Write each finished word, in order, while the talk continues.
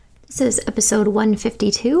This is episode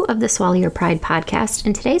 152 of the Swallow Your Pride podcast,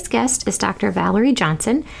 and today's guest is Dr. Valerie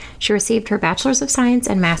Johnson. She received her Bachelor's of Science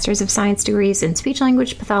and Master's of Science degrees in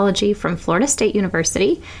Speech-Language Pathology from Florida State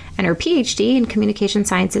University and her PhD in Communication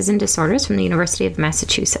Sciences and Disorders from the University of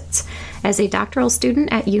Massachusetts. As a doctoral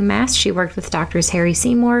student at UMass, she worked with Drs. Harry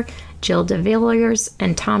Seymour, Jill DeVilliers,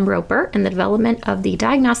 and Tom Roper in the development of the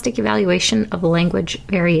Diagnostic Evaluation of Language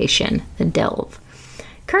Variation, the DELV.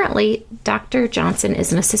 Currently, Dr. Johnson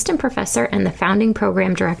is an assistant professor and the founding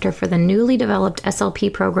program director for the newly developed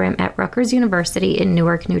SLP program at Rutgers University in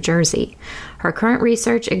Newark, New Jersey. Her current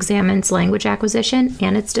research examines language acquisition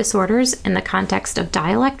and its disorders in the context of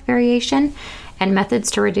dialect variation and methods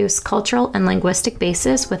to reduce cultural and linguistic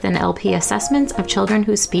basis within LP assessments of children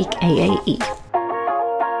who speak AAE.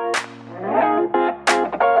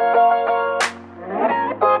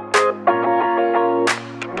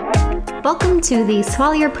 Welcome to the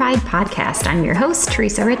Swallow Your Pride podcast. I'm your host,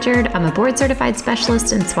 Teresa Richard. I'm a board-certified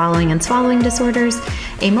specialist in swallowing and swallowing disorders,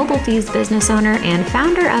 a mobile fees business owner, and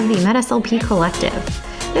founder of the MedSLP Collective.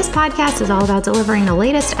 This podcast is all about delivering the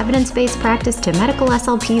latest evidence-based practice to medical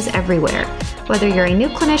SLPs everywhere. Whether you're a new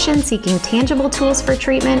clinician seeking tangible tools for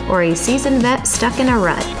treatment or a seasoned vet stuck in a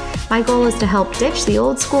rut, my goal is to help ditch the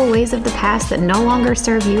old school ways of the past that no longer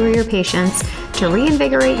serve you or your patients, to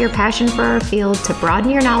reinvigorate your passion for our field, to broaden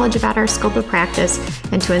your knowledge about our scope of practice,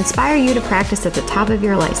 and to inspire you to practice at the top of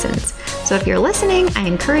your license. So if you're listening, I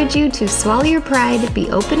encourage you to swallow your pride, be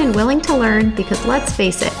open and willing to learn, because let's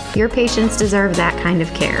face it, your patients deserve that kind of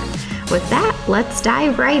care. With that, let's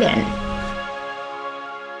dive right in.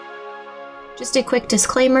 Just a quick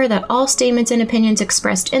disclaimer that all statements and opinions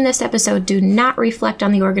expressed in this episode do not reflect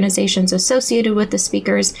on the organizations associated with the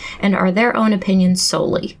speakers and are their own opinions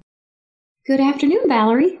solely. Good afternoon,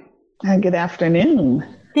 Valerie. Good afternoon.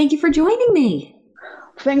 Thank you for joining me.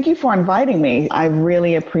 Thank you for inviting me. I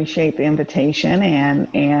really appreciate the invitation,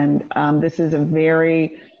 and this is a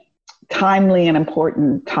very timely and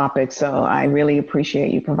important topic, so I really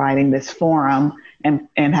appreciate you providing this forum and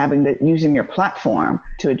using your platform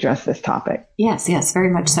to address this topic. Yes,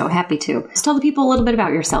 very much so. Happy to. Just tell the people a little bit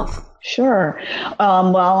about yourself. Sure.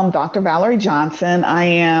 Well, I'm Dr. Valerie Johnson. I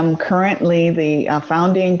am currently the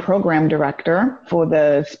founding program director for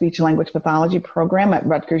the Speech-Language Pathology program at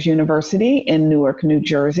Rutgers University in Newark, New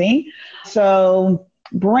Jersey. So,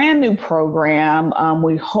 brand new program.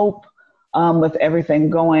 We hope with everything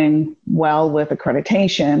going well with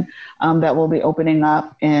accreditation, that will be opening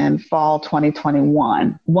up in fall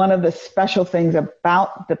 2021. One of the special things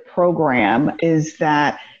about the program is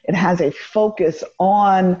that it has a focus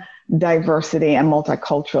on diversity and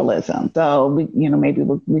multiculturalism. So maybe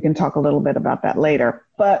we can talk a little bit about that later.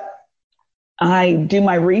 But I do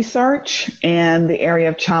my research in the area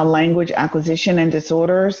of child language acquisition and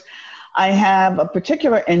disorders. I have a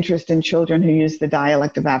particular interest in children who use the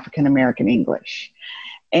dialect of African American English.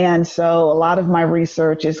 And so a lot of my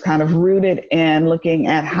research is kind of rooted in looking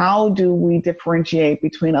at how do we differentiate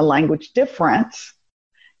between a language difference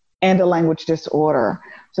and a language disorder.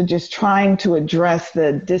 So just trying to address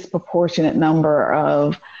the disproportionate number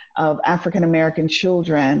of African American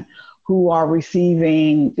children who are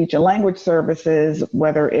receiving speech and language services,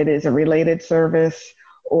 whether it is a related service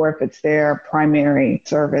or if it's their primary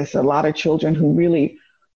service. A lot of children who really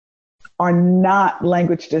are not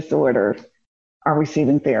language disordered are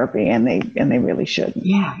receiving therapy, and they really shouldn't.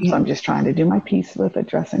 Yeah. So I'm just trying to do my piece with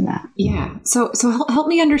addressing that. Yeah. So help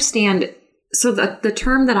me understand. So the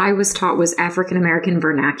term that I was taught was African American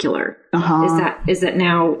vernacular. Uh-huh. Is that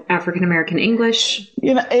now African American English?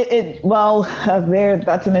 That's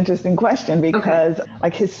an interesting question because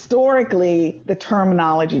like historically the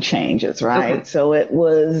terminology changes, right? Okay. So it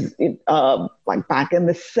was like back in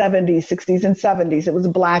the 70s, 60s and 70s, it was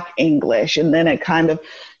Black English. And then it kind of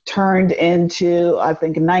turned into, I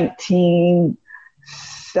think,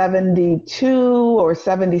 1972 or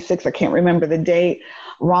 76. I can't remember the date.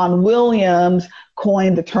 Ron Williams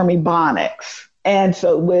coined the term Ebonics. And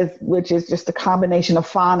so which is just a combination of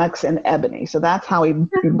phonics and ebony. So that's how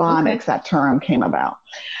Ebonics, that term came about.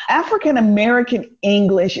 African American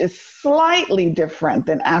English is slightly different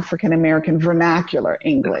than African American vernacular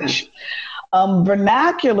English.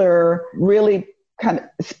 Vernacular really kind of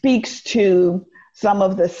speaks to some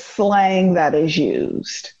of the slang that is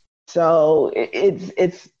used. So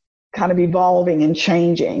it's kind of evolving and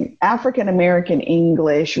changing. African American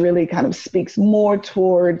English really kind of speaks more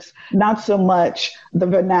towards not so much the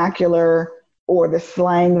vernacular or the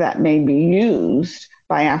slang that may be used,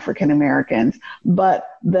 by African Americans, but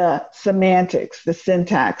the semantics, the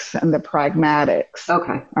syntax, and the pragmatics,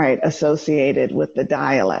 right, associated with the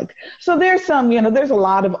dialect. So there's there's a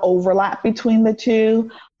lot of overlap between the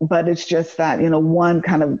two, but it's just that, one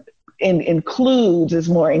kind of includes, is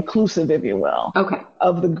more inclusive, if you will,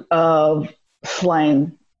 of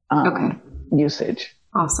slang usage.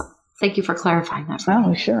 Awesome. Thank you for clarifying that.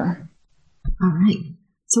 Oh, sure. All right.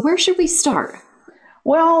 So where should we start?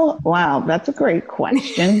 Well, wow, that's a great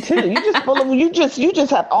question too. You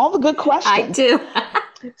just have all the good questions. I do.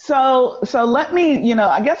 So let me,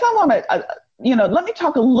 I guess I want to, let me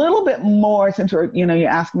talk a little bit more, since you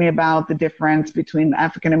asked me about the difference between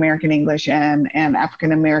African American English and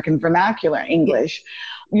African American vernacular English.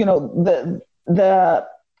 The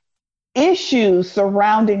issues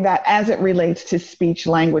surrounding that as it relates to speech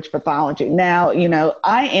language pathology. Now,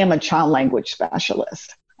 I am a child language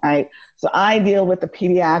specialist, right? So I deal with the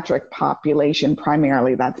pediatric population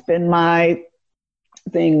primarily. That's been my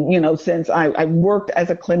thing, since I worked as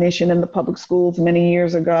a clinician in the public schools many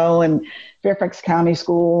years ago, and Fairfax County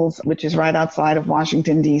Schools, which is right outside of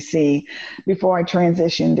Washington, D.C., before I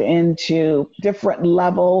transitioned into different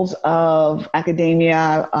levels of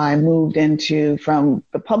academia. I moved from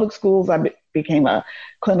the public schools, I became a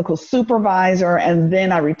clinical supervisor, and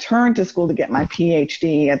then I returned to school to get my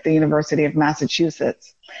PhD at the University of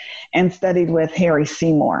Massachusetts and studied with Harry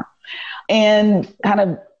Seymour. And kind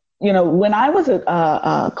of, when I was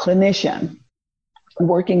a clinician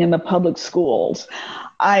working in the public schools,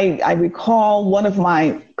 I recall one of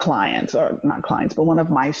my clients, or not clients, but one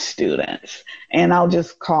of my students, and I'll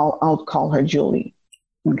call her Julie.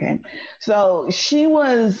 Okay. So she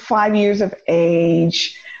was 5 years of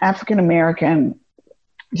age, African American,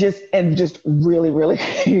 just really, really,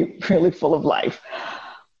 really full of life.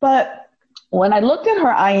 But when I looked at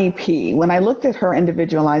her IEP, when I looked at her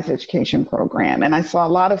individualized education program, and I saw a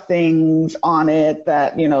lot of things on it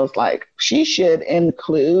that, it's like she should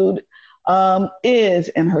include is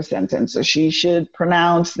in her sentence, or she should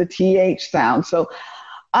pronounce the TH sound. So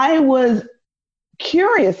I was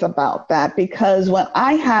curious about that, because when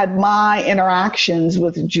I had my interactions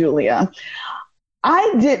with Julia,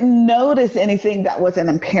 I didn't notice anything that was an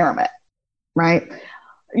impairment, right?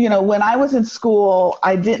 When I was in school,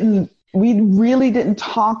 we really didn't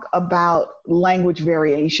talk about language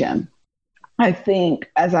variation. I think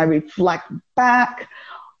as I reflect back,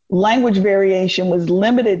 language variation was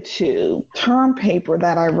limited to term paper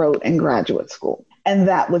that I wrote in graduate school, and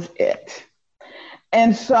that was it.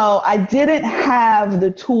 And so I didn't have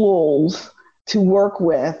the tools to work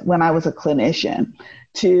with when I was a clinician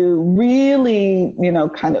to really,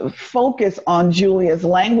 kind of focus on Julia's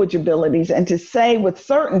language abilities and to say with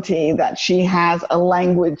certainty that she has a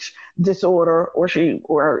language disorder or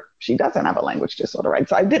she doesn't have a language disorder, right?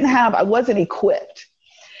 So I wasn't equipped.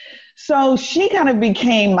 So she kind of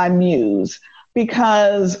became my muse,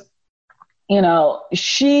 because,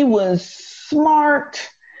 she was smart.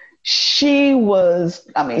 She was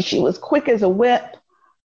quick as a whip,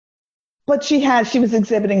 but she was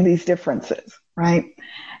exhibiting these differences, right?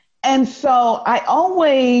 And so I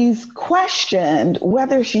always questioned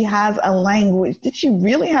whether she has a language. Did she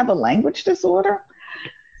really have a language disorder?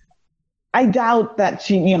 I doubt that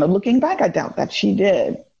looking back, I doubt that she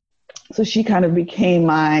did. So she kind of became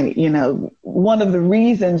my, one of the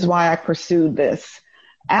reasons why I pursued this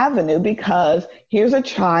avenue, because here's a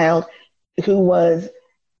child who was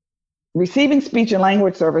receiving speech and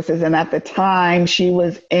language services. And at the time she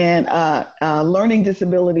was in a learning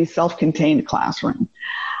disability self-contained classroom.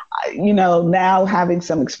 Now having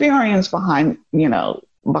some experience behind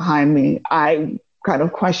me, I kind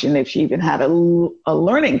of questioned if she even had a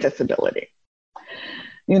learning disability.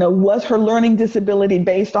 Was her learning disability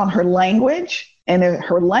based on her language? And if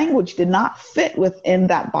her language did not fit within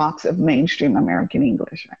that box of mainstream American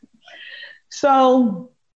English. Right?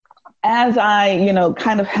 So as I,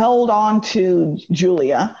 kind of held on to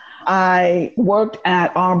Julia, I worked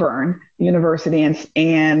at Auburn University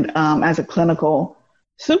and as a clinical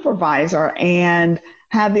supervisor, and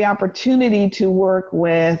had the opportunity to work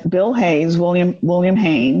with Bill Hayes, William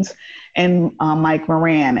Haynes, and Mike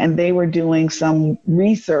Moran, and they were doing some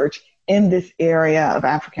research in this area of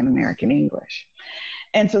African American English.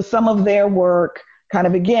 And so some of their work kind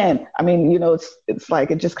of, again, it's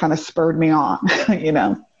like it just kind of spurred me on,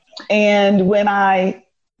 And when I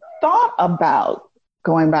thought about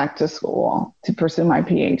going back to school to pursue my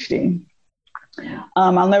PhD,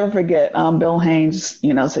 I'll never forget Bill Haynes,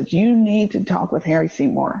 said, you need to talk with Harry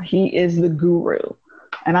Seymour. He is the guru.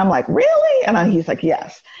 And I'm like, really? And he's like,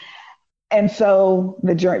 yes. And so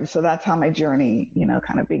that's how my journey,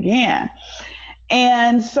 kind of began.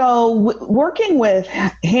 And so working with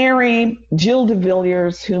Harry, Jill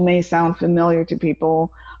DeVilliers, who may sound familiar to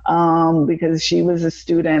people because she was a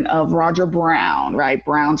student of Roger Brown, right?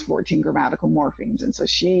 Brown's 14 grammatical morphemes. And so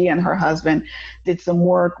she and her husband did some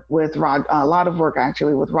work with a lot of work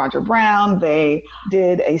actually with Roger Brown. They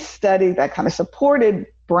did a study that kind of supported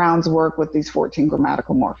Brown's work with these 14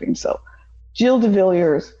 grammatical morphemes. So Jill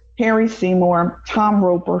DeVilliers, Harry Seymour, Tom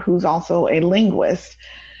Roper, who's also a linguist,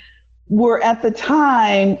 were at the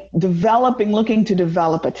time looking to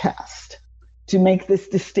develop a test to make this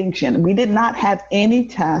distinction. We did not have any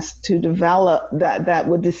test to develop that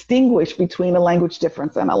would distinguish between a language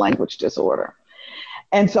difference and a language disorder.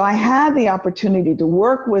 And so I had the opportunity to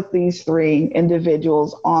work with these three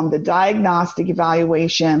individuals on the diagnostic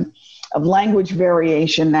evaluation of language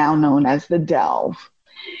variation, now known as the DELV.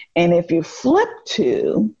 And if you flip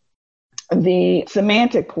to the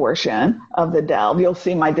semantic portion of the DELV, you'll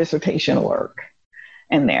see my dissertation work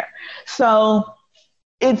in there. So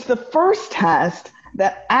it's the first test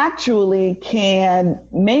that actually can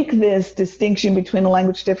make this distinction between a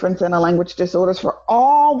language difference and a language disorders for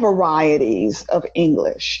all varieties of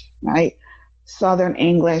English, right? Southern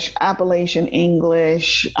English, Appalachian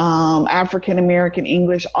English, African American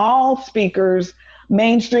English, all speakers,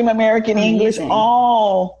 mainstream American English,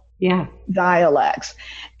 all dialects.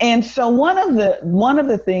 And so one of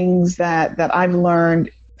the things that I've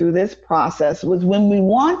learned through this process was when we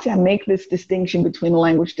want to make this distinction between a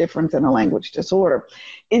language difference and a language disorder,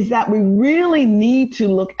 is that we really need to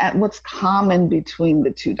look at what's common between the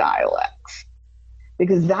two dialects,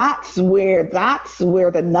 because that's where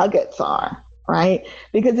the nuggets are, right?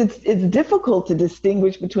 Because it's difficult to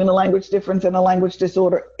distinguish between a language difference and a language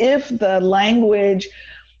disorder if the language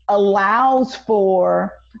allows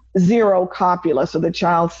for zero copula. So the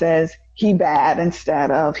child says he bad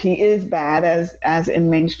instead of he is bad as in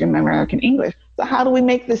mainstream American English. So how do we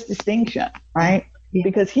make this distinction, right? Yeah.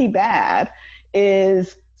 Because he bad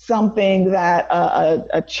is something that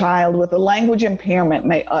a child with a language impairment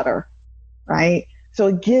may utter, right? So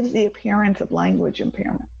it gives the appearance of language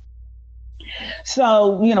impairment.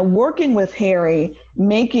 So, working with Harry,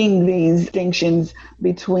 making these distinctions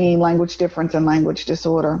between language difference and language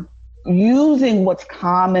disorder, using what's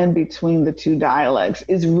common between the two dialects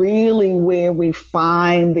is really where we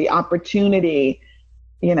find the opportunity,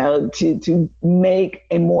 to make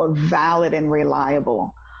a more valid and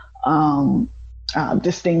reliable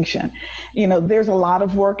distinction. There's a lot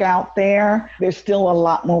of work out there. There's still a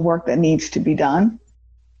lot more work that needs to be done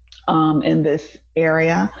in this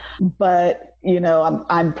area, but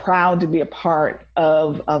I'm proud to be a part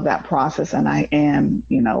of that process, and I am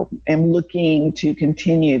looking to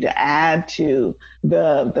continue to add to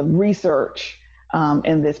the research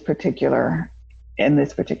in this particular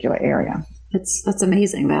area. That's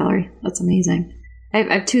amazing, Valerie. That's amazing. I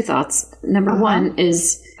have two thoughts. Number one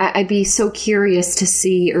is I'd be so curious to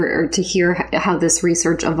see or to hear how this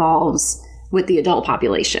research evolves with the adult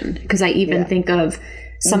population, because I even think of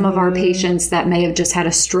some of our patients that may have just had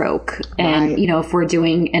a stroke, and if we're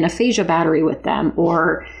doing an aphasia battery with them,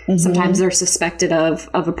 or sometimes they're suspected of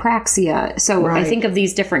apraxia. So I think of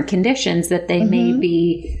these different conditions that they may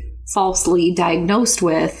be falsely diagnosed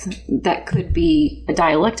with that could be a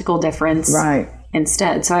dialectical difference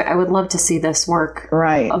instead. So I would love to see this work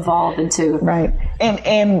evolve into.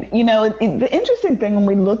 And the interesting thing when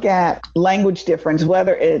we look at language difference,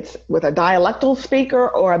 whether it's with a dialectal speaker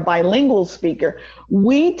or a bilingual speaker,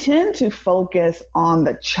 we tend to focus on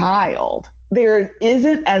the child. There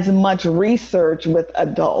isn't as much research with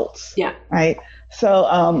adults. Right.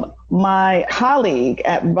 So my colleague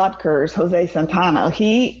at Rutgers, Jose Santana,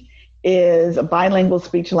 he is a bilingual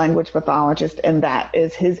speech language pathologist, and that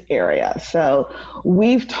is his area. So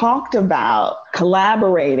we've talked about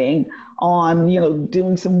collaborating on,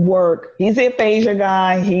 doing some work. He's the aphasia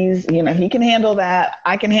guy. He can handle that.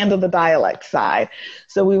 I can handle the dialect side.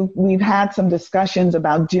 So we've had some discussions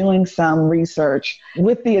about doing some research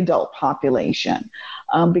with the adult population,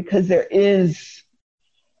 because there is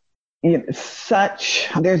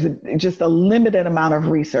there's just a limited amount of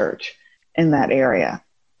research in that area.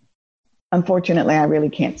 Unfortunately, I really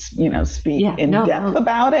can't, speak in depth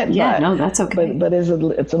about it. That's okay. But it's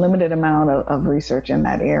a limited amount of research in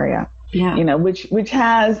that area. Which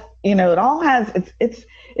has, it all has.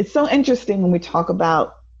 It's so interesting when we talk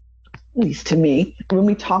about, at least to me, when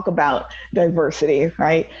we talk about diversity,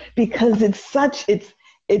 right? Because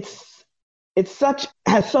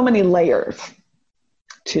has so many layers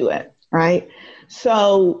to it, right?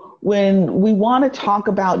 So when we want to talk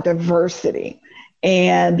about diversity,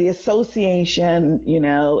 and the association,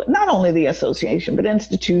 not only the association, but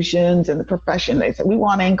institutions and the profession, they said, we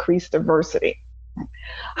want to increase diversity.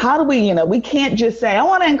 How do we, we can't just say, I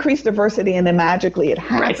want to increase diversity and then magically it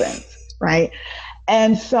happens, right?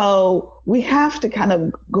 And so we have to kind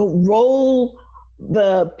of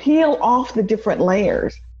peel off the different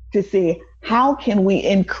layers to see how can we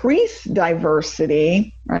increase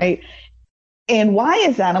diversity, right? And why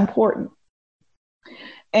is that important?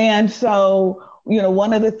 And so,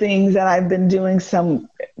 one of the things that I've been doing some,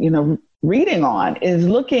 reading on is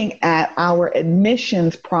looking at our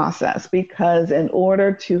admissions process, because in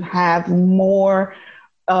order to have more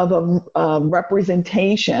of a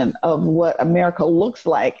representation of what America looks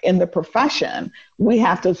like in the profession, we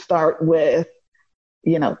have to start with,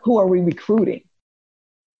 who are we recruiting?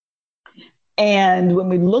 And when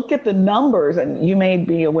we look at the numbers, and you may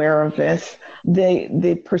be aware of this,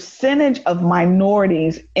 the percentage of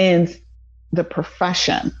minorities in the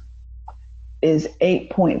profession is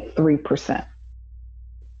 8.3%,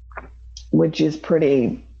 which is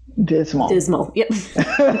pretty dismal. Dismal, yep.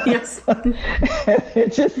 Yes.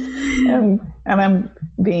 It's just, and I'm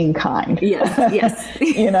being kind. Yes.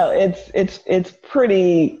 It's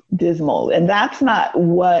pretty dismal. And that's not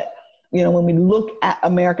what, when we look at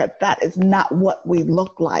America, that is not what we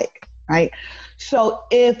look like, right? So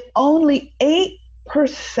if only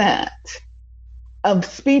 8% of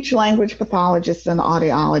speech language pathologists and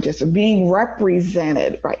audiologists are being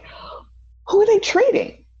represented, right? Who are they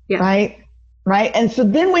treating, right? And so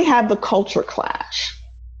then we have the culture clash,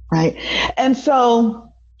 right? And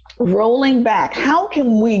so rolling back, how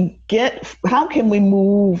can we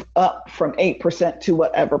move up from 8% to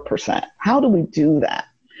whatever percent? How do we do that?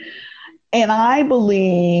 And I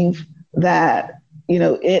believe that,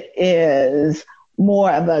 it is more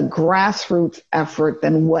of a grassroots effort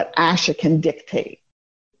than what ASHA can dictate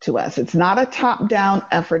to us. It's not a top-down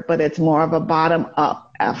effort, but it's more of a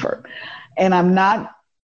bottom-up effort. And I'm not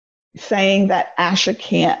saying that ASHA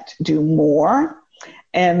can't do more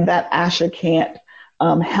and that ASHA can't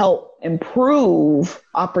help improve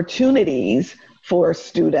opportunities for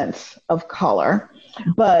students of color,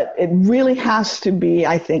 but it really has to be,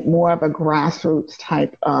 I think, more of a grassroots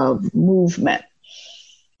type of movement.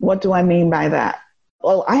 What do I mean by that?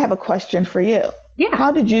 Well, I have a question for you. Yeah.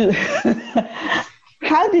 How did you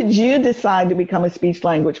decide to become a speech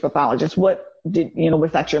language pathologist? Was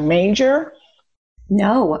that your major?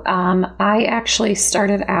 No, I actually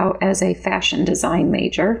started out as a fashion design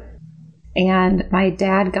major, and my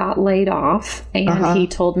dad got laid off, and he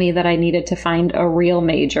told me that I needed to find a real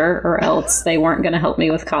major or else they weren't going to help me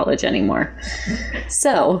with college anymore.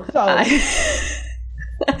 So I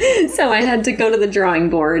had to go to the drawing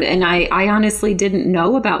board, and I honestly didn't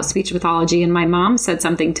know about speech pathology. And my mom said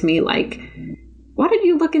something to me like, why did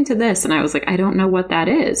you look into this? And I was like, I don't know what that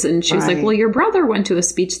is. And she was like, well, your brother went to a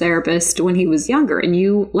speech therapist when he was younger, and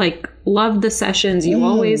you loved the sessions. You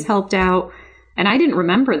always helped out. And I didn't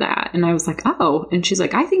remember that. And I was like, oh. And she's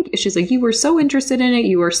like, you were so interested in it.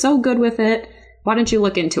 You were so good with it. Why don't you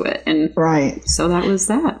look into it? And so that was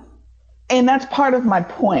that. And that's part of my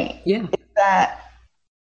point. Yeah.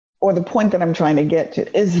 Or the point that I'm trying to get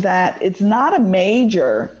to is that it's not a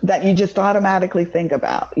major that you just automatically think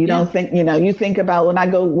about. You don't think, you think about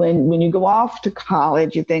when you go off to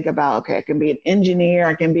college, you think about, okay, I can be an engineer,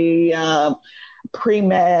 I can be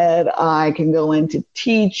pre-med, I can go into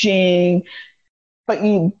teaching,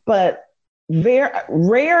 but very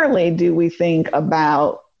rarely do we think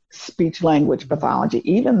about speech language pathology,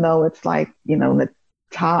 even though it's the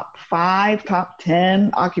top 5, top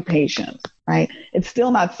 10 occupations. Right? It's still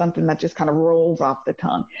not something that just kind of rolls off the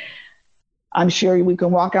tongue. I'm sure we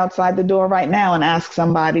can walk outside the door right now and ask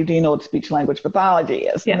somebody, do you know what speech language pathology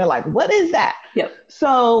is? Yeah. And they're like, what is that? Yep.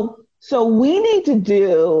 So we need to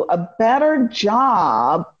do a better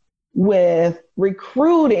job with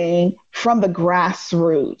recruiting from the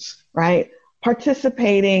grassroots, right?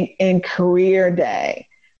 Participating in career day,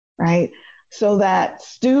 right? So that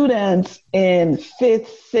students in 5th,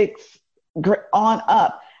 6th on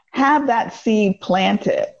up have that seed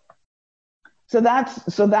planted. So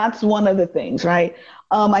that's one of the things, right?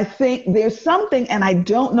 I think there's something, and I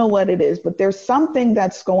don't know what it is, but there's something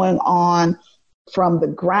that's going on from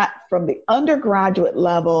the undergraduate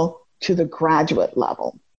level to the graduate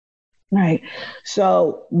level, right?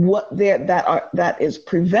 So that is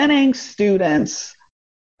preventing students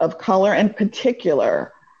of color in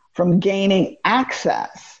particular from gaining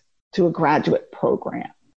access to a graduate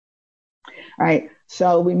program, right?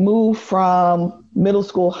 So we move from middle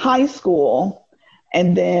school, high school,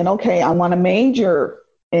 and then, okay, I want to major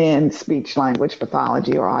in speech language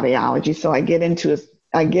pathology or audiology. So I get into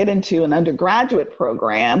an undergraduate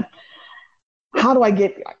program. How do I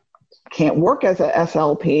get can't work as a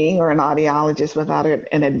SLP or an audiologist without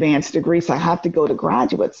an advanced degree, so I have to go to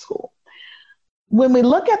graduate school. When we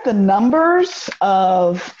look at the numbers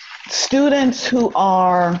of students who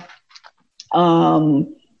are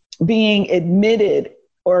being admitted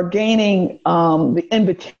or gaining the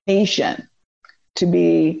invitation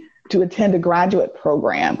to attend a graduate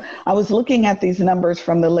program, I was looking at these numbers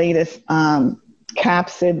from the latest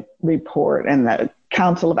CAPSID report and the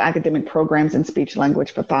Council of Academic Programs in Speech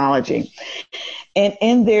Language Pathology. And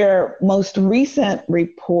in their most recent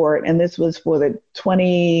report, and this was for the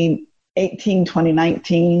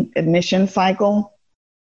 2018-2019 admission cycle,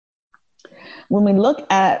 when we look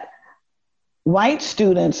at white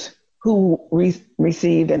students who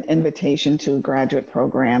received an invitation to a graduate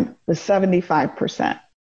program, the 75%,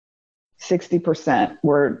 60%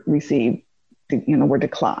 were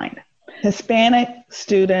declined. Hispanic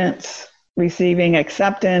students receiving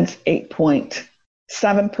acceptance,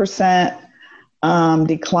 8.7%,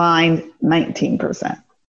 declined 19%.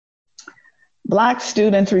 Black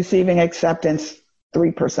students receiving acceptance,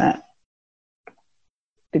 3%,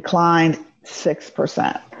 declined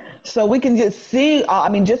 6%. So we can just see,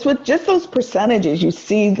 just with those percentages, you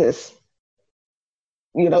see this,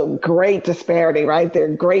 great disparity, right? There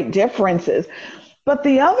are great differences. But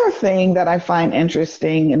the other thing that I find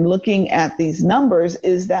interesting in looking at these numbers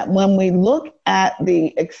is that when we look at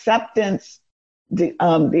the acceptance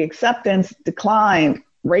decline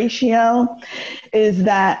ratio, is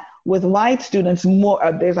that with white students,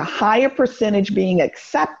 there's a higher percentage being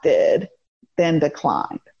accepted than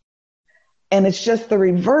declined. And it's just the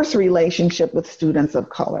reverse relationship with students of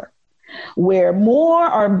color, where more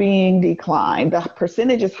are being declined. The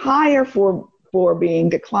percentage is higher for being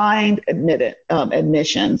declined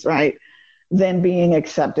admissions, right, than being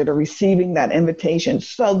accepted or receiving that invitation.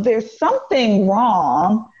 So there's something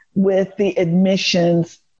wrong with the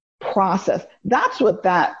admissions process. That's what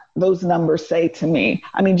those numbers say to me.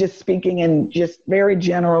 Just speaking in just very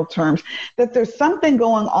general terms, that there's something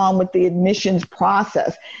going on with the admissions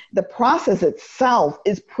process. The process itself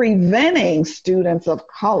is preventing students of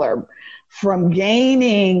color from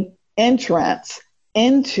gaining entrance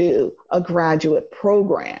into a graduate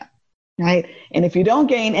program, right? And if you don't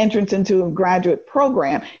gain entrance into a graduate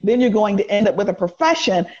program, then you're going to end up with a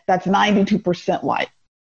profession that's 92% white,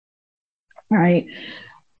 right?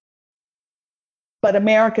 But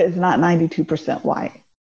America is not 92% white.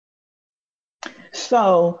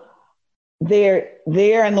 So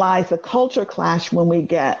therein lies the culture clash when we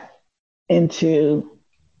get into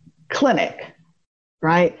clinic,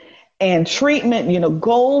 right? And treatment,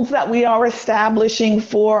 goals that we are establishing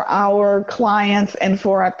for our clients and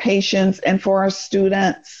for our patients and for our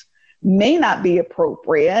students may not be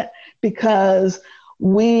appropriate because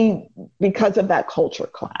of that culture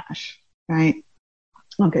clash, right?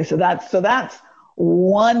 Okay, so that's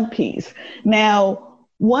one piece. Now,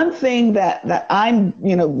 one thing that I'm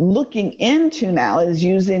looking into now is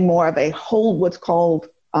using more of what's called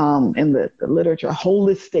in the literature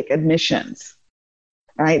holistic admissions.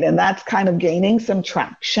 Right, and that's kind of gaining some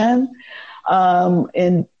traction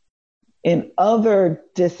in other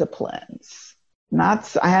disciplines. I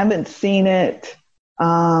haven't seen it.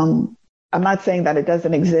 I'm not saying that it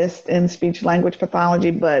doesn't exist in speech language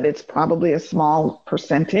pathology, but it's probably a small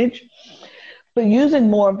percentage. But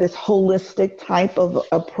using more of this holistic type of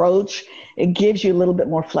approach, it gives you a little bit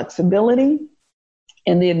more flexibility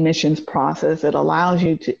in the admissions process. It allows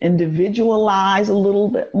you to individualize a little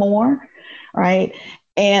bit more, right?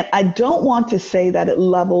 And I don't want to say that it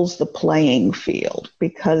levels the playing field,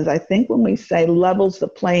 because I think when we say levels the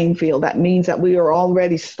playing field, that means that we are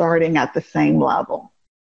already starting at the same level.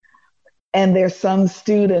 And there's some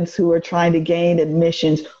students who are trying to gain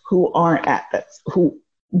admissions who aren't who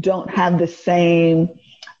don't have the same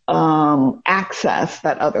access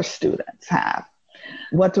that other students have.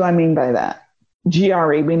 What do I mean by that?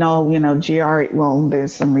 GRE, we know, GRE, well,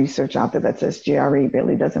 there's some research out there that says GRE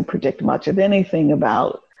really doesn't predict much of anything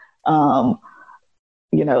about, how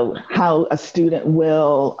a student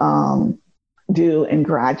will do in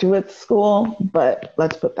graduate school, but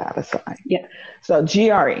let's put that aside. Yeah. So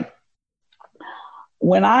GRE,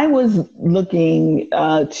 when I was looking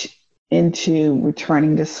into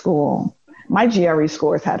returning to school, my GRE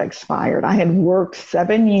scores had expired. I had worked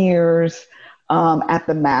 7 years at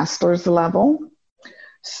the master's level.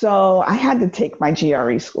 So I had to take my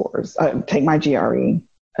GRE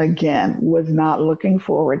again. Was not looking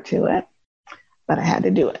forward to it, but I had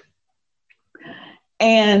to do it.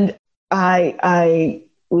 And I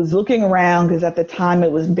was looking around because at the time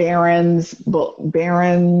it was Barron's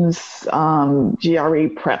GRE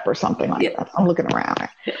prep or something like that. I'm looking around.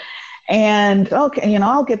 And okay,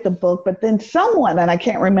 I'll get the book, but then someone, and I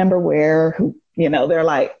can't remember where, who, they're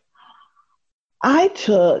like, I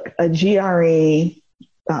took a GRE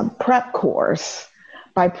prep course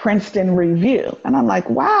by Princeton Review. And I'm like,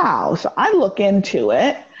 wow. So I look into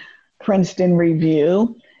it, Princeton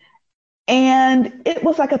Review, and it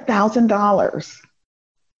was like $1,000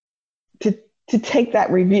 to take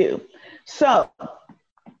that review. So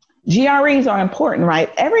GREs are important, right?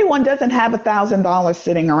 Everyone doesn't have $1,000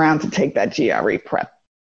 sitting around to take that GRE prep,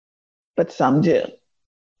 but some do,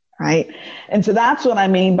 right? And so that's what I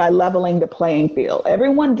mean by leveling the playing field.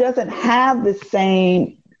 Everyone doesn't have the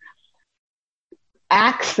same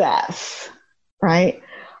access, right?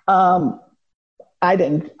 I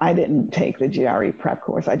didn't take the GRE prep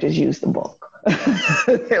course. I just used the book.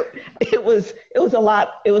 it was a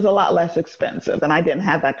lot less expensive, and I didn't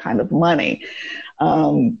have that kind of money,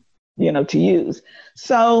 to use.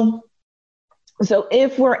 So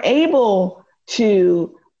if we're able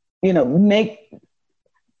to,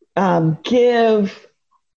 give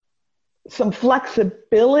some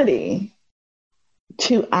flexibility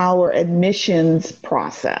to our admissions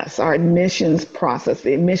process,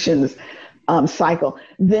 the admissions cycle,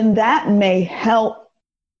 then that may help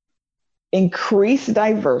increase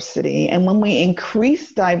diversity. And when we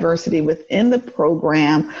increase diversity within the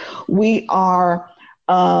program, we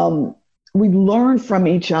learn from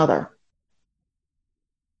each other.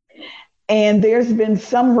 And there's been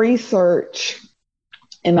some research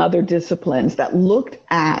in other disciplines that looked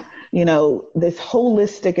at, this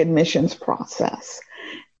holistic admissions process.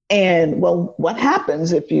 And well, what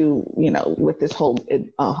happens if you, with this whole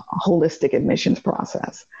holistic admissions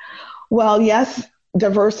process? Well, yes,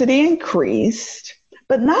 diversity increased,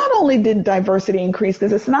 but not only did diversity increase,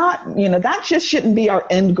 because it's not, that just shouldn't be our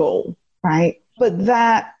end goal, right? But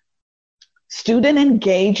that student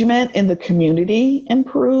engagement in the community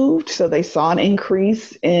improved. So they saw an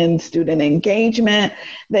increase in student engagement.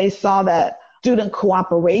 They saw that student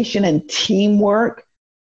cooperation and teamwork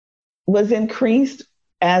was increased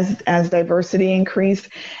as diversity increased.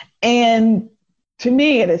 And to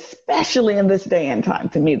me, and especially in this day and time,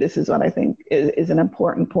 to me, this is what I think is an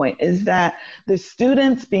important point, is that the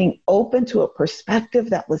students being open to a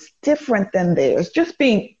perspective that was different than theirs, just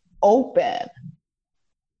being open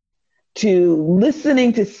to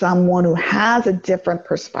listening to someone who has a different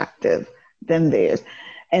perspective than theirs.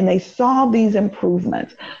 And they saw these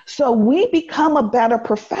improvements. So we become a better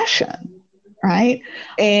profession, right?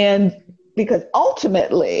 And because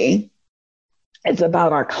ultimately, it's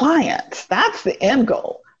about our clients. That's the end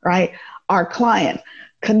goal, right? Our clients,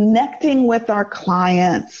 connecting with our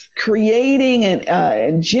clients, creating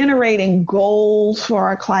and generating goals for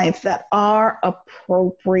our clients that are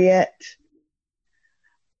appropriate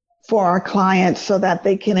for our clients so that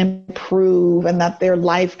they can improve and that their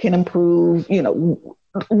life can improve,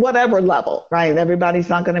 whatever level, right? Everybody's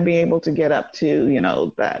not going to be able to get up to,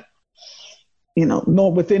 that,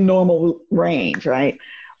 within normal range, right?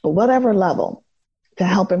 But whatever level, to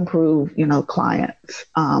help improve, clients'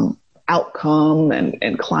 outcome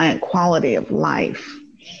and client quality of life.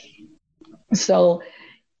 So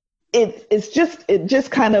it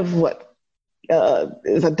just kind of what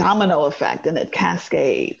is a domino effect, and it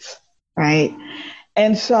cascades, right?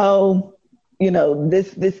 And so,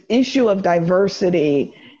 this issue of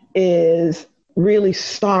diversity really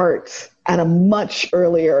starts at a much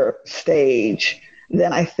earlier stage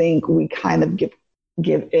than I think we kind of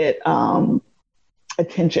give it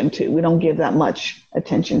attention to. We don't give that much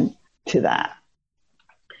attention to that.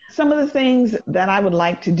 Some of the things that I would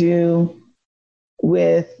like to do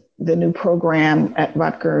with the new program at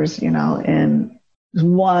Rutgers, and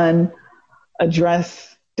one,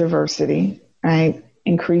 address diversity, right?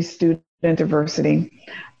 Increase student diversity.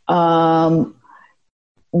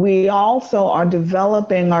 We also are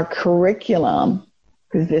developing our curriculum,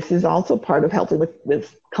 because this is also part of helping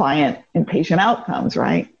with client and patient outcomes,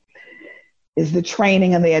 right? Is the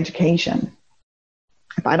training and the education.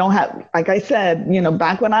 If I don't have, like I said,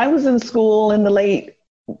 back when I was in school in the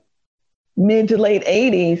mid to late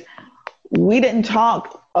 80s, we didn't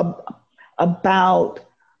talk about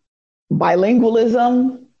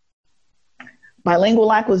bilingualism,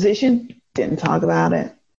 bilingual acquisition, didn't talk about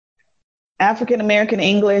it. African American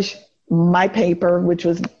English, my paper, which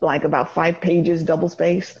was like about 5 pages, double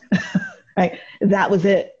spaced, right? That was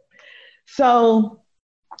it. So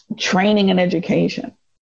training and education,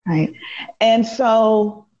 right? And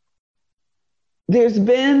so there's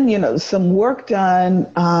been, some work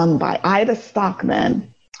done by Ida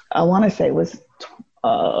Stockman. I want to say it was,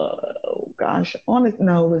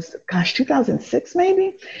 2006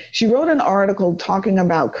 maybe. She wrote an article talking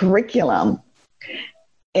about curriculum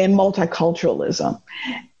and multiculturalism.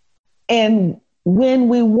 And when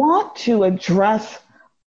we want to address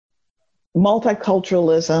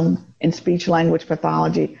multiculturalism in speech language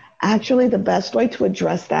pathology, actually the best way to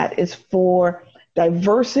address that is for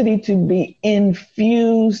diversity to be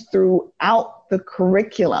infused throughout the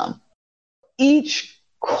curriculum. Each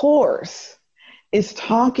course is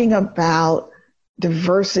talking about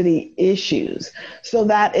diversity issues so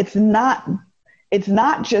that it's not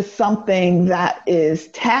just something that is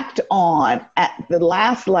tacked on at the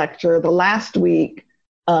last lecture, the last week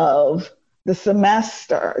of the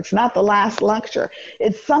semester. It's not the last lecture.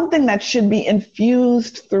 It's something that should be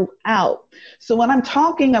infused throughout. So when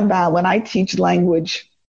I teach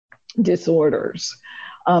language disorders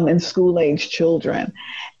in school-age children,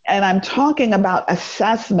 and I'm talking about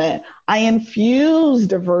assessment, I infuse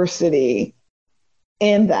diversity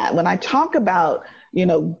in that. When I talk about,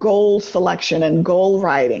 goal selection and goal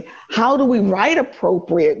writing, how do we write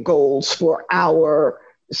appropriate goals for our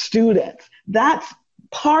students? That's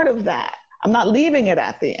part of that. I'm not leaving it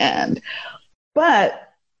at the end,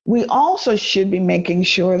 but we also should be making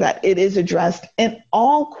sure that it is addressed in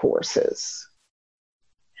all courses.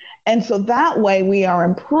 And so that way we are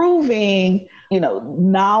improving,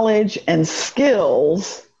 knowledge and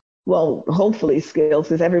skills. Well, hopefully skills,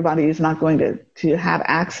 because everybody is not going to have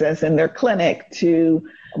access in their clinic to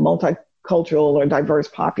a multicultural or diverse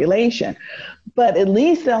population. But at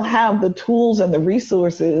least they'll have the tools and the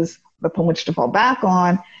resources upon which to fall back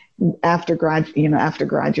on after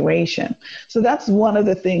graduation. So that's one of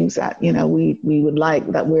the things that, we would like,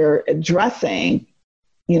 that we're addressing,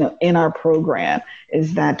 in our program,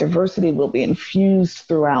 is that diversity will be infused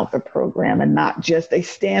throughout the program and not just a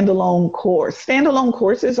standalone course. Standalone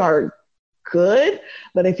courses are good,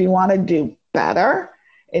 but if you want to do better,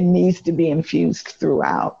 it needs to be infused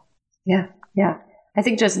throughout. Yeah. I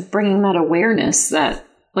think just bringing that awareness that,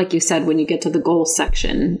 like you said, when you get to the goal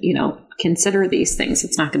section, consider these things.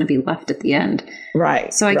 It's not going to be left at the end.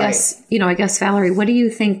 Right. So I guess, Valerie, what do you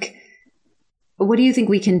think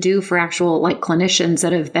we can do for actual clinicians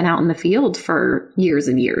that have been out in the field for years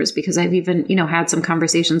and years? Because I've even, had some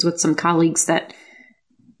conversations with some colleagues that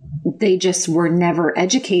they just were never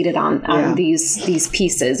educated on these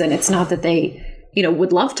pieces. And it's not that they,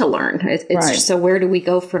 would love to learn. It's right. So where do we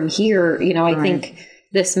go from here? I think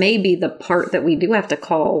this may be the part that we do have to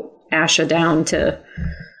call ASHA down to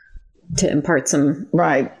impart some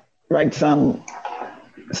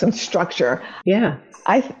some structure. Yeah.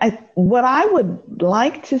 What I would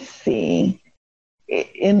like to see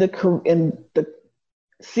in the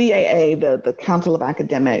CAA, the Council of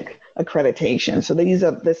Academic Accreditation. So these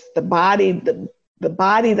are the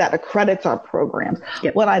body that accredits our programs.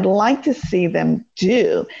 Yep. What I'd like to see them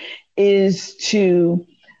do is to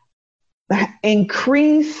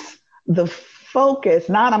increase the focus.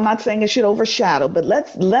 I'm not saying it should overshadow, but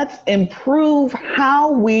let's improve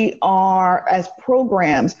how we are, as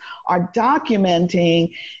programs, are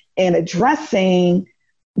documenting and addressing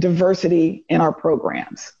diversity in our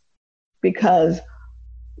programs. Because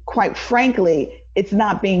quite frankly, it's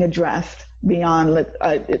not being addressed beyond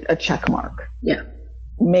a check mark. Yeah.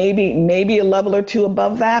 Maybe a level or two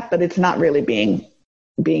above that, but it's not really being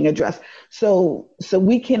addressed. So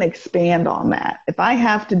we can expand on that. If I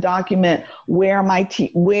have to document where am I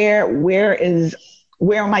teaching,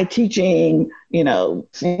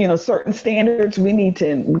 certain standards, we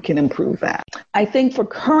can improve that. I think for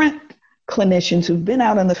current clinicians who've been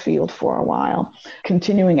out in the field for a while,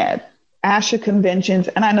 continuing at ASHA conventions,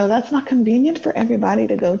 and I know that's not convenient for everybody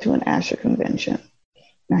to go to an ASHA convention,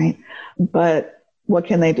 right? But what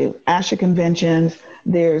can they do? ASHA conventions,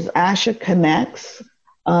 there's ASHA Connects,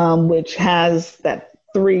 which has that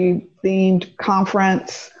 3-themed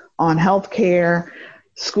conference on healthcare,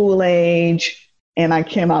 school age, and I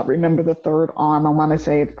cannot remember the third arm. I want to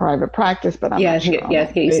say it's private practice, but I'm not sure.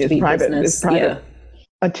 It used to be private, business. It's private. Yeah.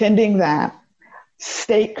 Attending that.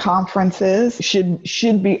 State conferences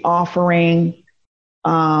should be offering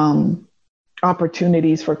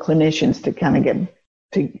opportunities for clinicians to kind of get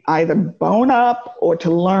to either bone up or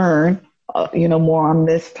to learn, more on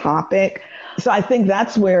this topic. So I think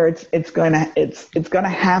that's where it's going to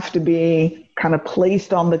have to be kind of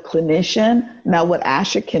placed on the clinician. Now, what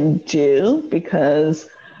ASHA can do, because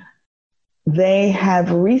they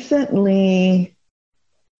have recently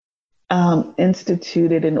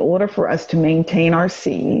instituted, in order for us to maintain our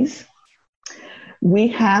Cs, we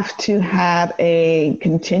have to have a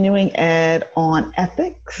continuing ed on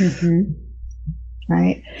ethics,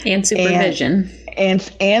 right? And supervision.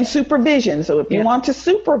 And supervision. So if you want to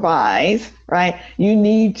supervise, right, you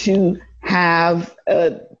need to have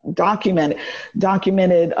documented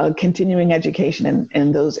continuing education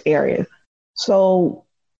in those areas. So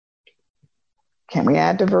can we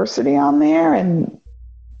add diversity on there? And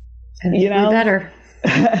you know, better.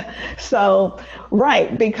 So,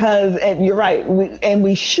 right, because, and you're right,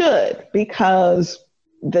 we should, because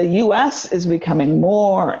the U.S. is becoming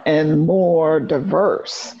more and more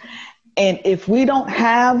diverse. And if we don't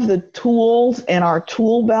have the tools in our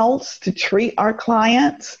tool belts to treat our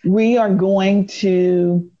clients, we are going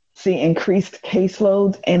to see increased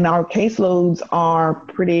caseloads, and our caseloads are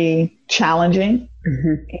pretty challenging,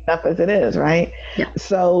 enough as it is, right? Yeah.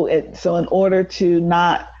 So in order to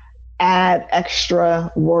not add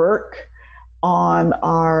extra work on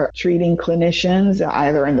our treating clinicians,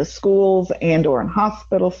 either in the schools and or in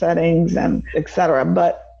hospital settings and et cetera.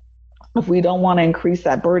 But if we don't want to increase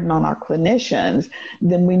that burden on our clinicians,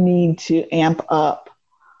 then we need to amp up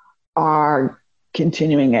our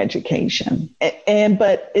continuing education.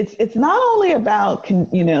 But it's not only about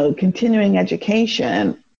continuing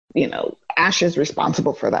education. ASHA is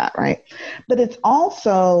responsible for that, right? But it's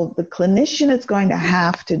also the clinician is going to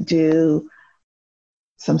have to do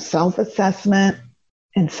some self-assessment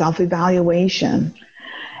and self-evaluation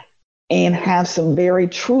and have some very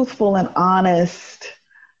truthful and honest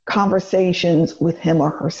conversations with him or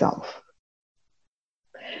herself.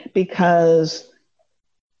 Because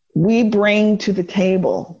we bring to the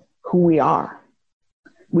table who we are.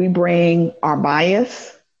 We bring our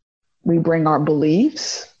bias, we bring our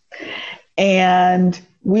beliefs, and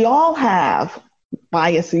we all have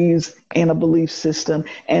biases and a belief system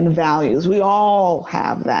and values. We all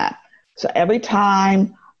have that. So every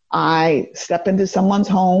time I step into someone's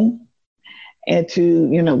home and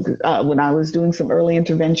when I was doing some early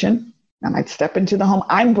intervention, and I'd step into the home,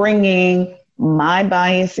 I'm bringing my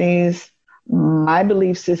biases, my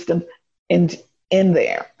belief system in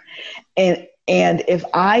there. And if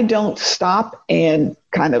I don't stop and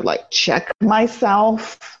kind of like check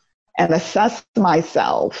myself and assess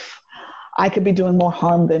myself, I could be doing more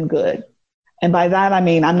harm than good. And by that, I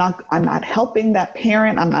mean, I'm not helping that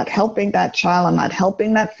parent. I'm not helping that child. I'm not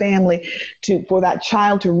helping that family for that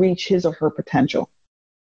child to reach his or her potential.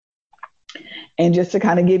 And just to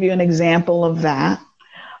kind of give you an example of that,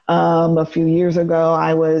 a few years ago,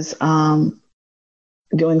 I was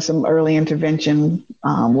doing some early intervention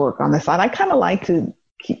work on the side. I kind of like to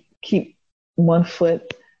keep one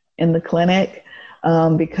foot in the clinic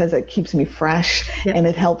because it keeps me fresh, and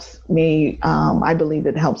it helps me. I believe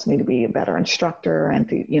it helps me to be a better instructor and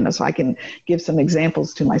to, so I can give some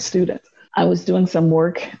examples to my students. I was doing some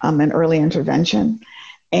work in early intervention,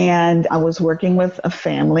 and I was working with a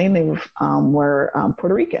family. They were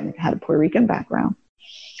Puerto Rican, had a Puerto Rican background.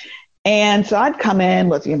 And so I'd come in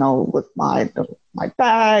with my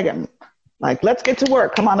bag and like, let's get to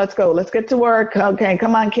work. Come on, let's go. Let's get to work. Okay,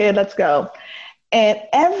 come on, kid, let's go. And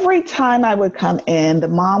every time I would come in, the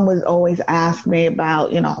mom would always ask me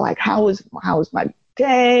about, like, how was my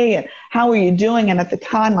day and how are you doing? And at the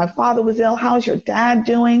time, my father was ill. How's your dad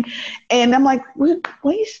doing? And I'm like, we're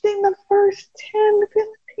wasting the first 10,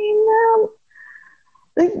 15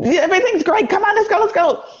 minutes. Everything's great. Come on, let's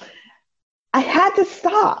go. I had to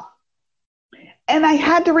stop. And I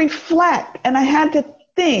had to reflect and I had to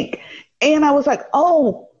think. And I was like,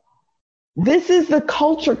 oh, this is the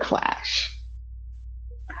culture clash.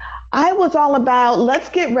 I was all about, let's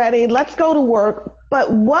get ready, let's go to work.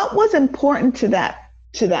 But what was important to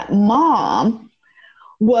that mom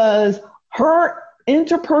was her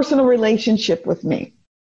interpersonal relationship with me,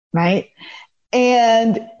 right?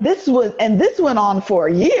 And this went on for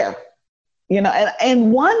a year,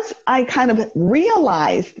 and once I kind of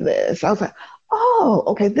realized this, I was like, oh,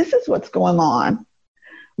 okay, this is what's going on.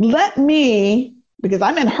 Let me, because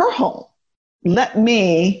I'm in her home, let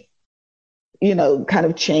me, kind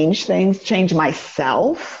of change things, change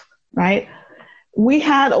myself, right? We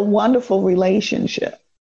had a wonderful relationship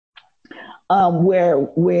where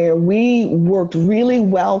we worked really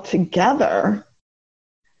well together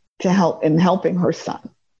to help in helping her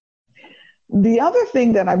son. The other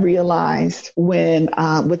thing that I realized when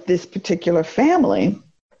with this particular family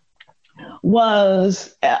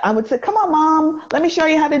was I would say, come on, Mom, let me show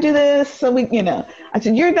you how to do this. So I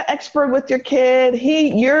said, you're the expert with your kid.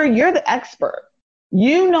 You're the expert.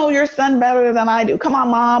 You know your son better than I do. Come on,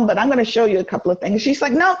 Mom, but I'm going to show you a couple of things. She's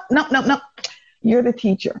like, no. You're the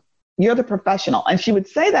teacher. You're the professional. And she would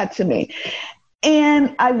say that to me.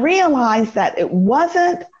 And I realized that it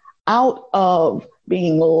wasn't out of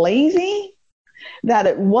being lazy, that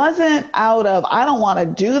it wasn't out of, I don't want to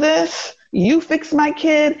do this. You fix my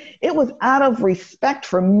kid. It was out of respect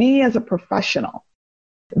for me as a professional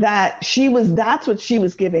that's what she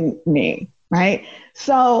was giving me. right?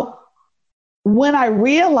 So when I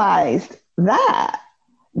realized that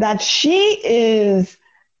she is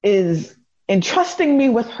entrusting me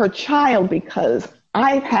with her child because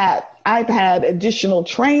I've had additional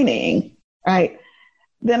training, right?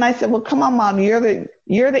 Then I said, well, come on, Mom, you're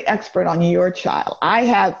the expert on your child. I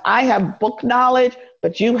have book knowledge,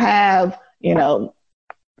 but you have,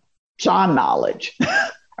 John knowledge,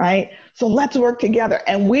 right? So let's work together.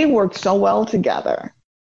 And we worked so well together,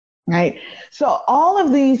 right? So all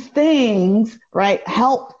of these things, right,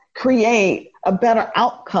 help create a better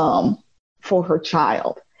outcome for her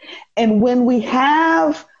child. And when we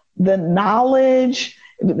have the knowledge,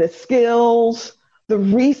 the skills, the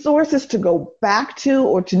resources to go back to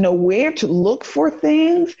or to know where to look for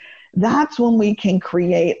things, that's when we can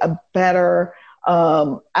create a better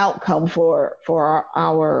outcome for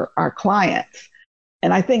our clients.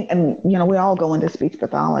 And I think, and we all go into speech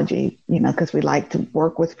pathology, because we like to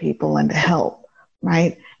work with people and to help,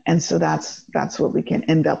 right? And so that's what we can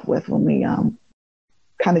end up with when we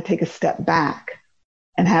kind of take a step back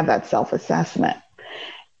and have that self-assessment.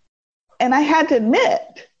 And I had to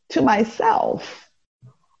admit to myself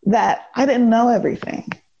that I didn't know everything,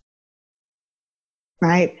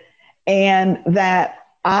 right? And that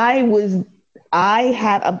I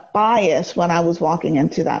had a bias when I was walking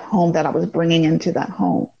into that home that I was bringing into that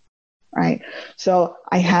home, right? So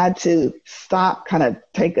I had to stop, kind of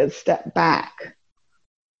take a step back,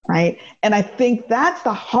 right? And I think that's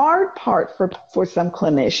the hard part for some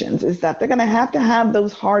clinicians, is that they're going to have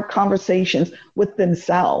those hard conversations with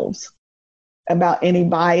themselves about any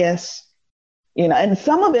bias, and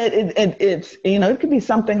some of it's, it could be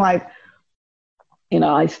something like,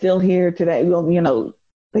 I still hear today, well,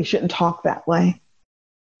 they shouldn't talk that way.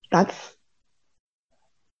 That's,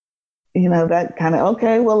 that kind of,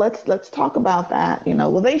 okay, well, let's talk about that.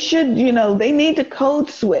 Well, they should, they need to code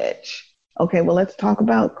switch. Okay, well, let's talk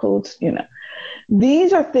about codes.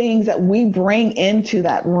 These are things that we bring into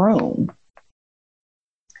that room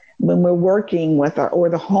when we're working with or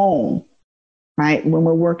the home, right? When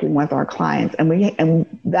we're working with our clients,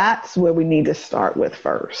 and that's where we need to start with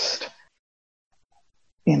first.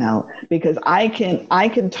 Because I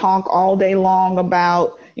can talk all day long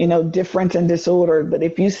about, difference and disorder, but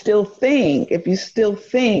if you still think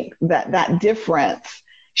that difference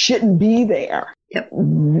shouldn't be there, yep,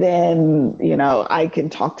 then, I can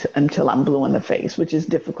talk until I'm blue in the face, which is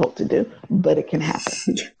difficult to do, but it can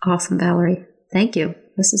happen. Awesome, Valerie. Thank you.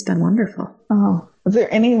 This has been wonderful. Oh, was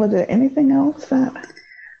there anything else that?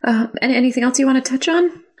 Anything else you want to touch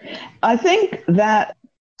on? I think that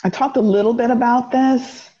I talked a little bit about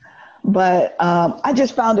this, but I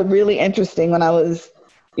just found it really interesting when I was,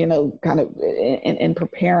 kind of in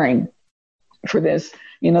preparing for this,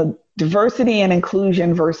 diversity and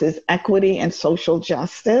inclusion versus equity and social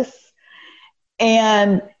justice.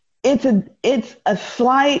 And it's a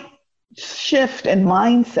slight shift in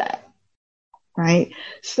mindset, right?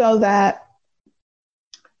 So that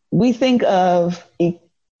we think of,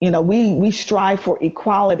 we strive for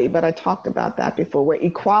equality, but I talked about that before, where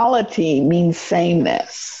equality means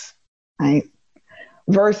sameness, right?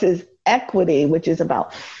 Versus equity, which is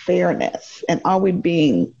about fairness. And are we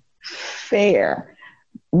being fair,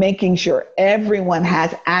 making sure everyone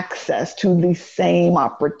has access to the same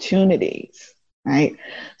opportunities, right?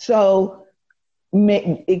 So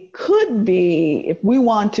it could be, if we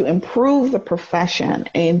want to improve the profession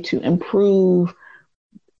and to improve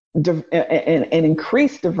and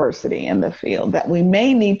increase diversity in the field, that we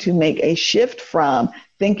may need to make a shift from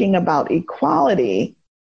thinking about equality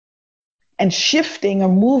and shifting or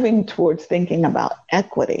moving towards thinking about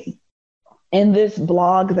equity. In this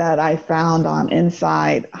blog that I found on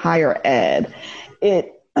Inside Higher Ed,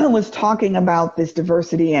 it was talking about this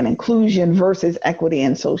diversity and inclusion versus equity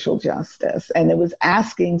and social justice. And it was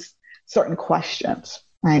asking certain questions,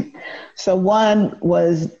 right? So one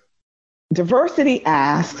was, diversity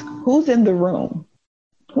asks, who's in the room?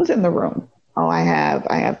 Who's in the room? Oh, I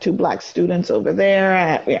have 2 Black students over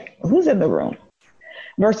there. Who's in the room?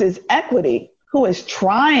 Versus equity, who is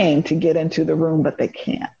trying to get into the room, but they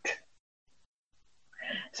can't.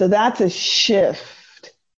 So that's a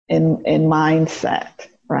shift in mindset,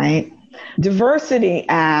 right? Diversity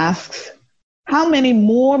asks, how many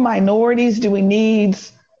more minorities do we need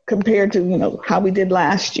compared to, how we did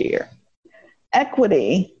last year?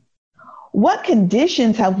 Equity, what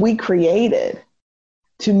conditions have we created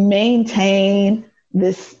to maintain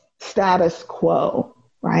this status quo,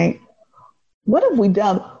 right? What have we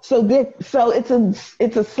done? So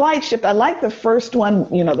it's a slight shift. I like the first one,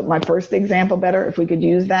 my first example better, if we could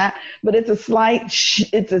use that. But it's a slight,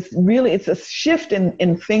 it's a shift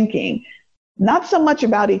in thinking. not so much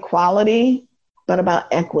about equality, but about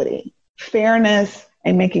equity, fairness,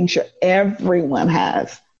 and making sure everyone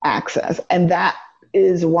has access. And that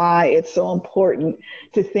is why it's so important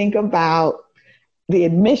to think about the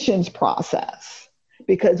admissions process,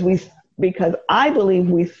 because I believe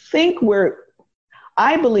we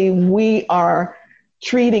are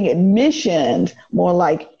treating admissions more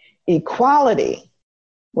like equality,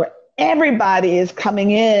 where everybody is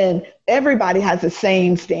coming in, everybody has the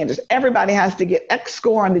same standards, everybody has to get X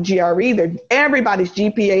score on the GRE, everybody's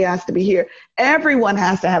GPA has to be here, everyone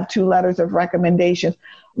has to have 2 letters of recommendation,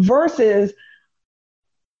 versus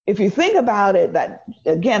if you think about it, that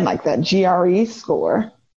again, like that GRE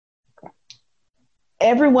score,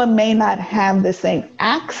 everyone may not have the same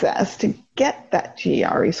access to get that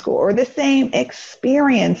GRE score or the same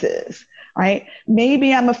experiences, right?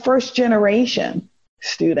 Maybe I'm a first generation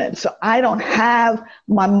student, so I don't have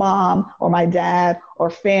my mom or my dad or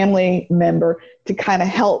family member to kind of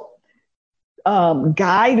help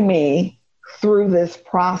guide me through this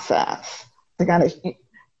process to kind of,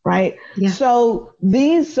 right? Yeah. So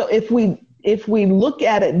if we look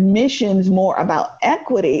at admissions more about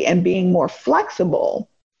equity and being more flexible,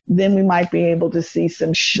 then we might be able to see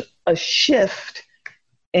a shift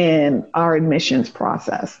in our admissions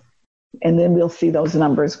process. And then we'll see those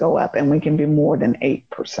numbers go up and we can be more than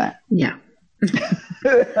 8%. Yeah.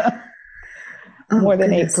 More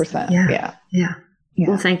than 8%. Yeah.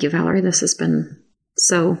 Well, thank you, Valerie. This has been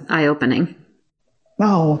so eye-opening.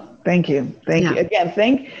 Oh, thank you. Thank you. Again,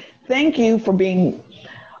 thank you for being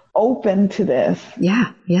open to this.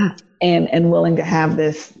 Yeah. And willing to have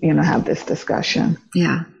this discussion.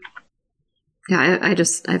 Yeah. I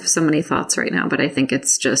have so many thoughts right now, but I think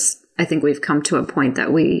I think we've come to a point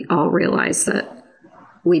that we all realize that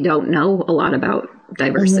we don't know a lot about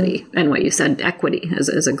diversity. Mm-hmm. And what you said, equity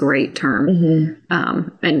is a great term. Mm-hmm.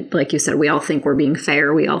 And like you said, we all think we're being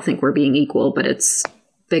fair. We all think we're being equal, but it's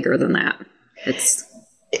bigger than that. It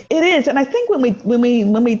is. And I think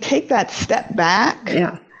when we take that step back,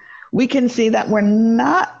 we can see that we're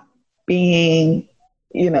not being,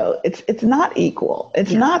 it's not equal.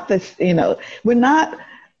 It's not this, we're not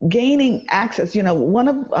gaining access. One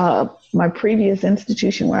of my previous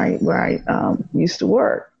institution where I used to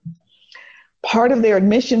work, part of their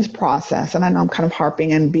admissions process, and I know I'm kind of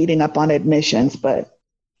harping and beating up on admissions, but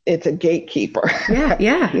it's a gatekeeper.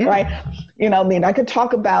 Yeah. Right? I could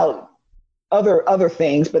talk about other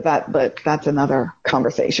things, but that's another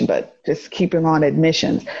conversation. But just keeping on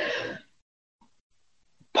admissions,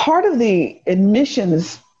 part of the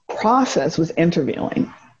admissions process was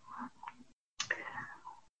interviewing.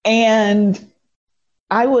 And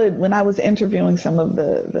when I was interviewing some of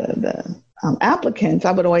the applicants,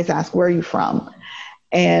 I would always ask, where are you from?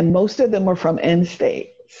 And most of them were from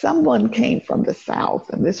in-state. Someone came from the South,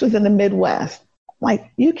 and this was in the Midwest.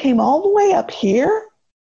 Like, you came all the way up here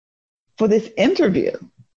for this interview.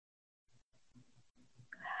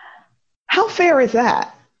 How fair is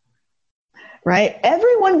that? Right?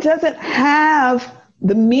 Everyone doesn't have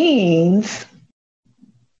the means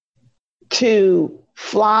to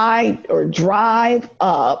fly or drive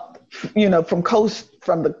up, from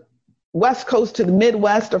the West Coast to the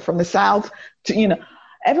Midwest, or from the South to,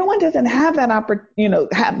 everyone doesn't have that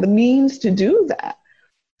have the means to do that.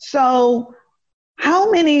 So how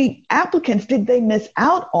many applicants did they miss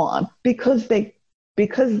out on because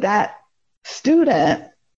that student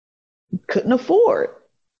couldn't afford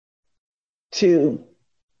to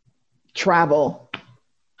travel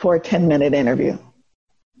for a 10-minute interview,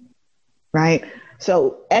 right?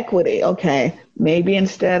 So equity, okay, maybe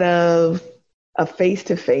instead of a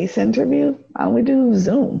face-to-face interview, why don't we do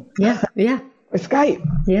Zoom? Yeah. Or Skype.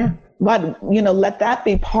 Yeah. But, let that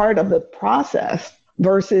be part of the process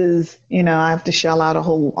versus, I have to shell out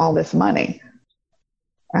all this money,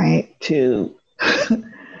 right, to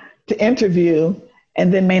interview,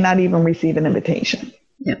 and then may not even receive an invitation.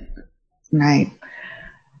 Yep. Right.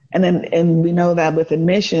 And we know that with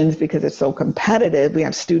admissions, because it's so competitive, we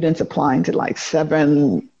have students applying to like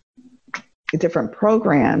 7 different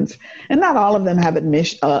programs, and not all of them have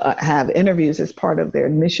have interviews as part of their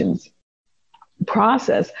admissions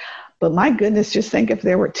process. But my goodness, just think if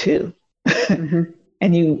there were 2, mm-hmm.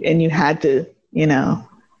 and you had to,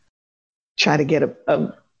 try to get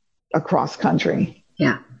a cross country.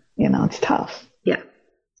 Yeah. It's tough. Yeah.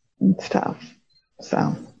 It's tough.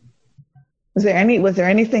 So. Was there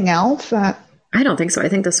anything else that? I don't think so. I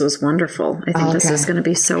think this was wonderful. I think this is going to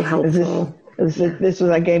be so helpful.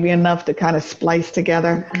 I gave you enough to kind of splice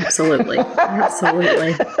together? Absolutely.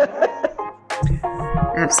 Absolutely.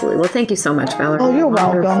 Well, thank you so much, Valerie. Oh, you're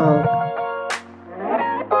welcome.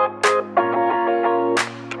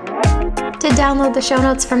 To download the show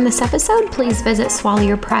notes from this episode, please visit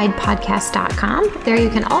swallowyourpridepodcast.com. There you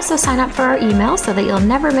can also sign up for our email so that you'll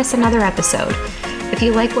never miss another episode. If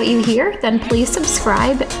you like what you hear, then please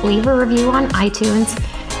subscribe, leave a review on iTunes,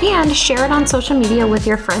 and share it on social media with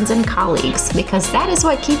your friends and colleagues, because that is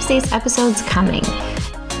what keeps these episodes coming.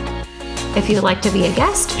 If you'd like to be a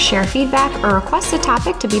guest, share feedback, or request a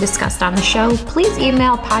topic to be discussed on the show, please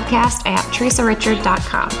email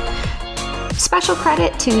podcast@teresarichard.com. Special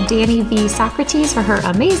credit to Danny V. Socrates for her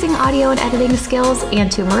amazing audio and editing skills,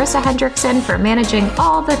 and to Marissa Hendrickson for managing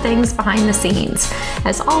all the things behind the scenes.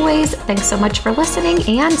 As always, thanks so much for listening,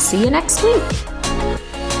 and see you next week.